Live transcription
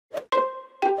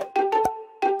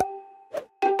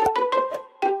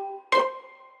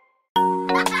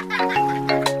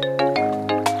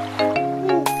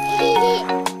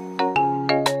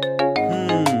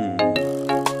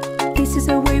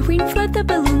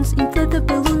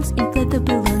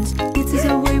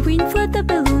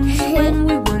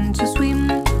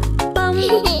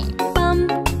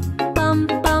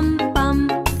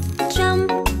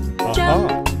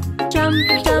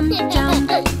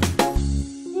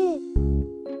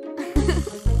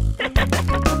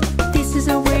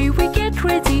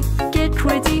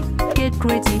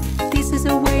gritty. This is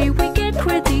the way we get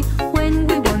gritty when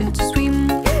we want to swim.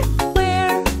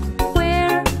 Where?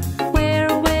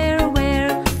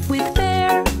 With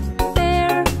bear.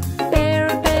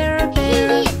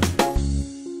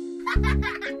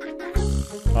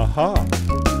 Aha!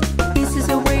 This is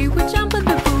the way we jump in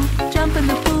the pool, jump in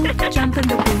the pool, jump in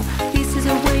the pool. This is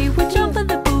the way we jump in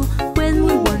the pool when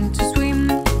we want to swim.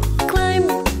 Climb.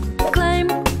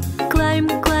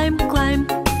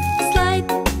 Slide.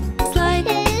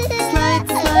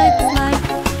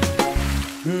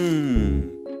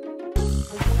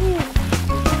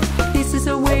 This is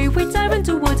the way we dive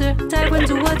into water, dive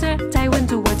into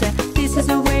water. This is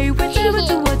the way we dive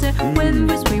into water when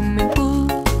we swim in pool.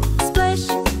 Splash.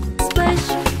 Squish.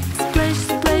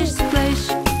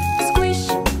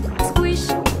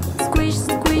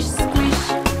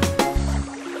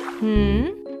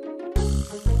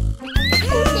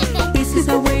 This is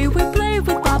the way we play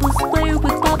with bubbles, play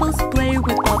with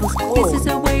bubbles. This is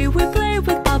the way we play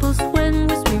with bubbles when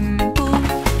we swim in pool.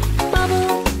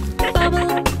 Bubble.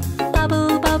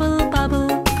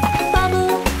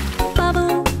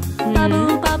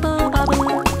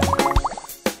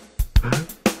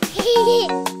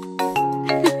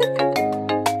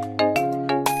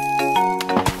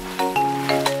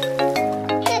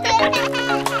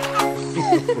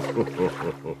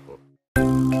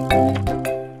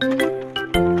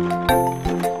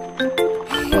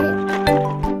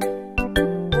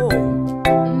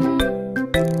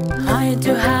 I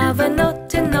do have a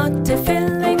naughty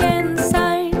feeling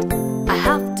inside. I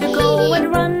have to go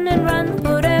and run,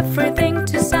 put everything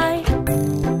to side.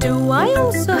 Do I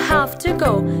also have to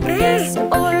go? Yes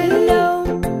or no?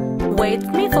 Wait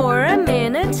me for a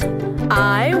minute,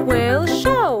 I will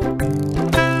show.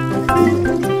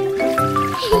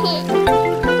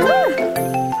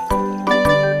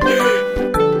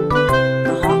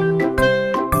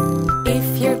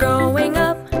 If you're going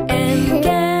up and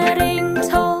getting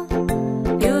tall,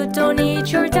 you don't need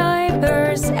your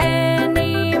diapers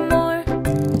anymore.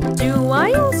 Do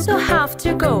I also have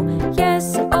to go?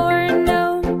 Yes or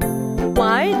no?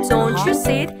 Why don't you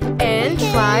sit and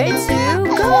try to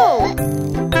go?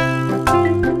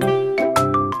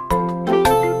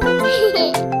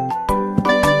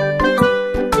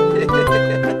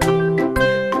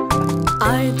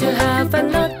 I do have a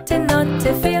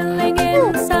naughty feeling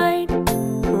inside.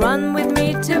 Run with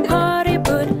me to party,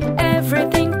 put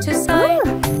everything to side.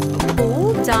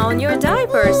 Pull down your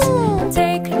diapers,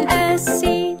 take a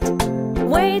seat.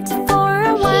 Wait for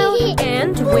a while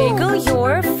and wiggle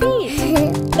your feet.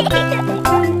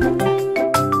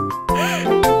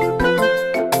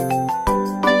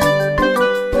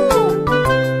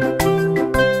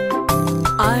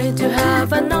 I do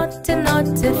have a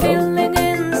naughty feeling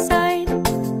inside.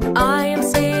 I am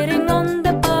sitting on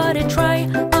the potty tray,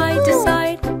 I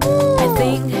decide. I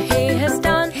think he has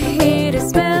done it, is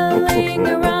smelling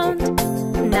around.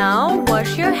 Now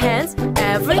wash your hands,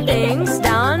 everything's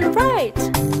done right.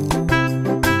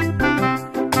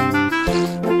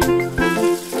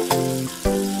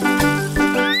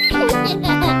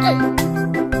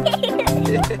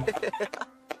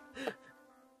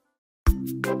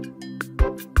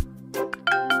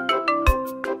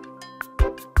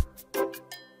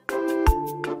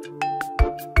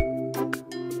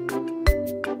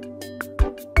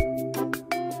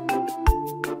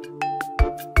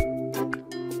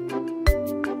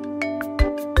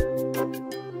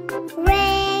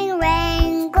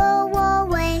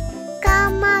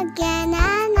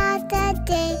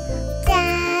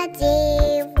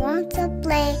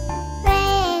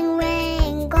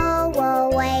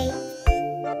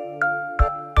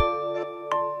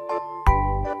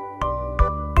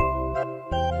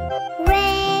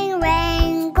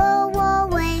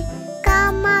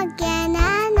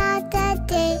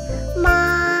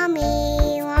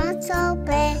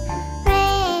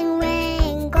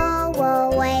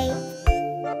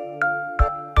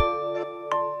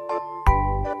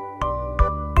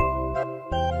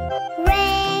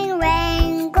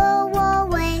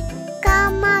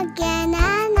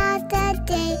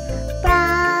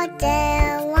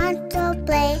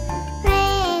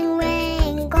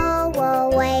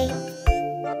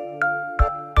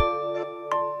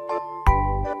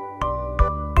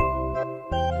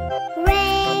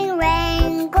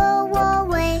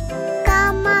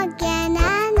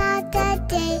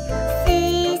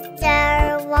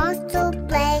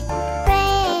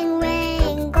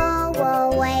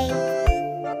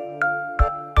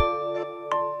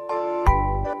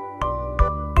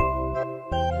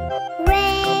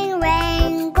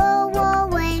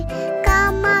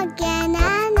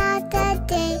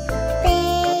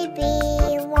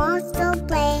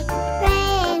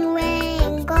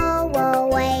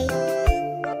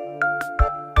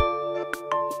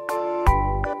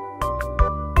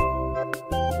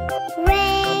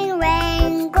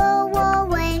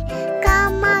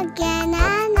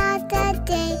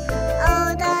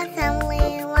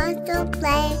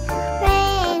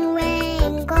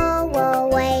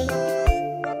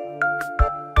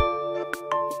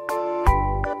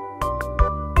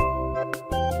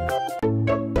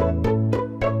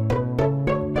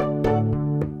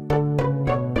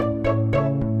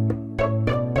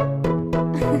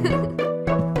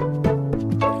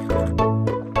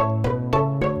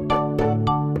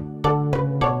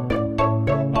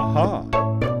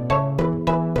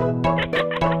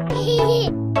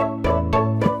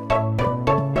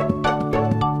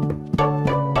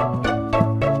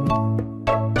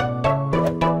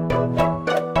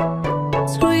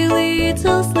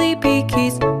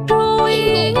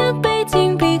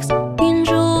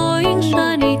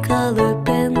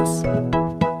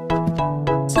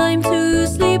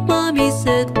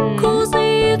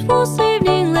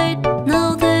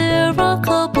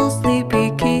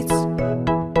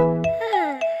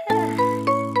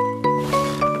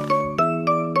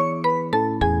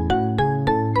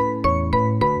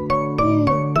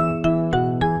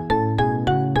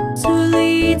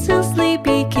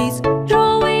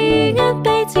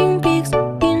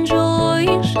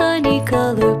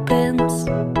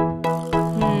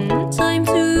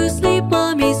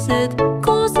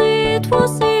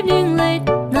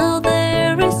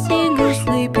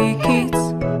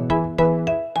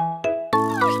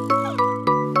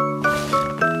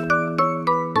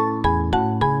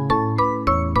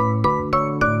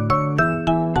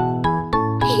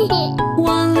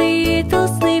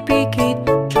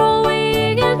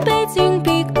 growing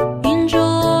big,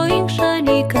 enjoying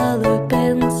shiny color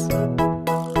pens.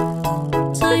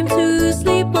 Time to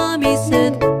sleep, mommy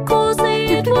said, 'cause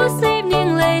it was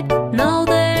evening late. Now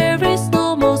there is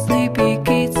no more sleepy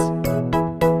kids.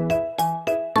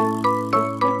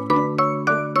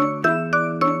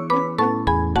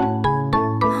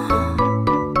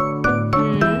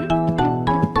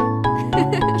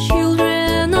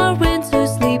 Children are went to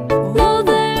sleep. Now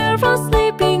they're all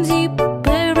sleeping deep.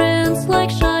 Parents like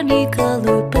shiny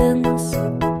color pens.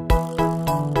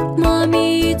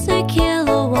 Mommy, take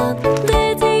yellow one.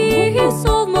 Daddy is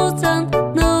almost done.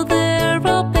 Now they're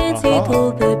all painted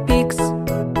all the pigs.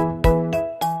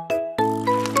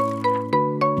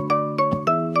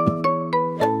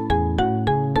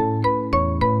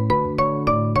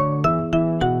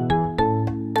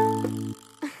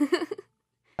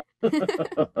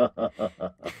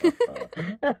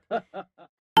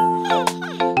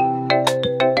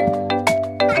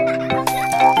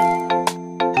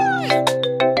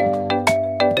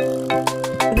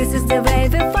 This is the way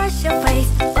we wash your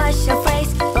face, wash your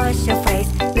face, wash your face.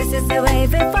 This is the way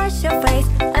we wash your face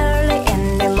early in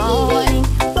the morning.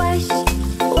 Wash,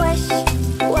 wash,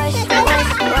 wash, wash,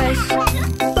 wash.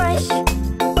 Brush,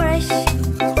 brush,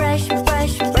 brush,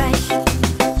 brush, brush.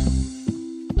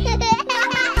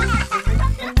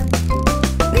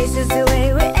 This is the way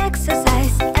we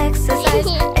exercise, exercise,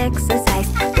 exercise.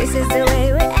 This is the way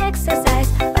we exercise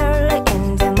early in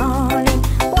the morning.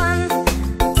 1,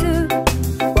 2,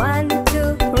 1,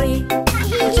 2, 3.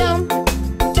 Jump,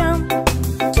 jump,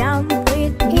 jump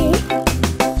with me.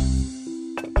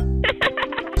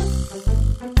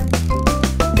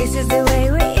 This is the way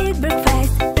we eat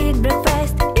breakfast, eat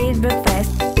breakfast, eat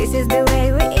breakfast. This is the way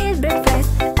we eat breakfast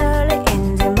early in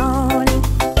the morning.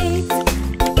 Eat,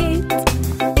 eat,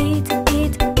 eat,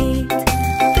 eat, eat.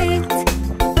 Feed,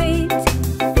 feed,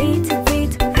 feed,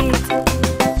 feed, feed.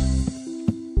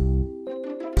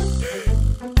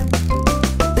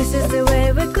 This is the way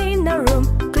we clean the room,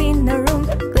 clean the room,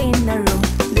 clean the room.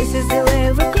 This is the way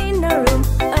we clean the room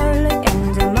early in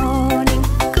the morning.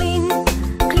 Clean,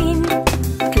 clean,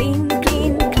 clean,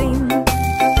 clean, clean.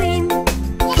 Clean,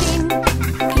 clean,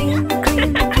 clean,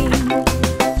 clean, clean.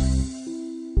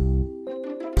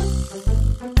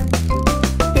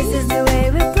 This is the way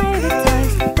we play with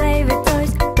toys, play with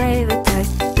toys, play with toys.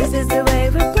 This is the way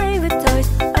we play with toys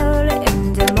early in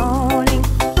the morning.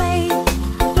 Play,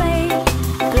 play,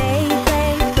 play, play,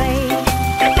 play.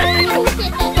 Play,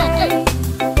 play,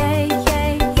 yay,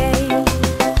 yay, yay.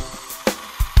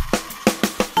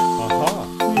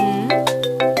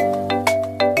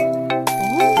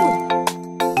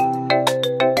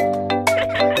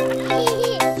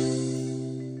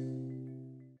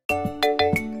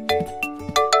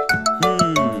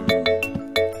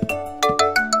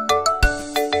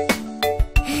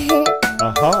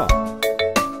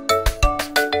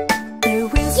 The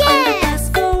wheels on the bus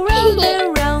go round and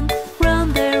round,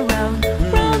 round and round,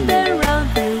 round and round.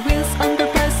 The wheels on the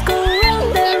bus go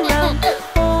round and round,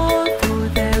 all through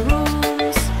the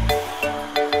rooms.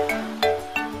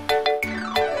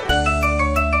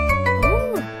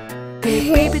 The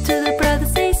baby to the brother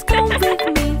says, "Come with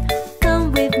me, come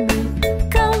with me,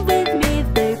 come with me."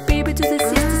 The baby to the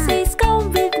sister says, "Come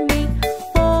with me,"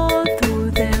 all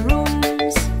through the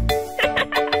rooms.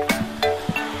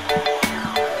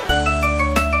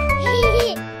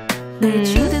 The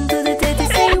children to the daddy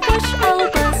say, "Wash our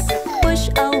bus, wash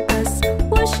our bus,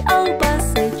 wash our bus."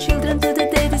 The children to the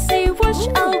daddy say, "Wash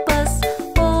our bus,"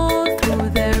 all through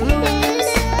the rooms.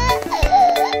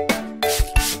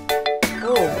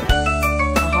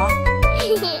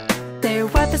 Their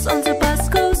wipers on the bus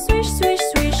go swish, swish,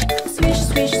 swish, swish,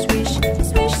 swish, swish,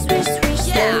 swish, swish, swish.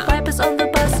 Their wipers on the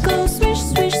bus go swish,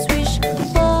 swish, swish,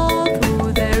 all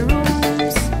through the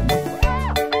rooms.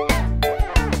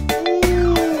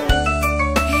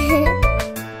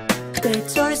 The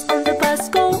doors on the bus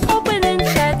go open and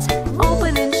shut,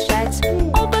 open and shut,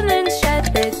 open and shut.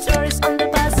 The doors on the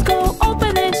bus go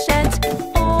open and shut,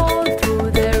 all through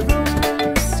the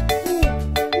rooms.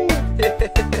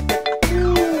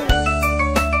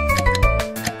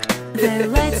 The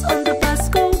lights on the bus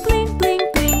go blink, blink,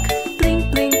 blink, blink,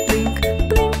 blink, blink,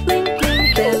 blink, blink,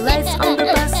 blink. The lights on the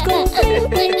bus go blink,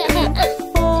 blink, blink,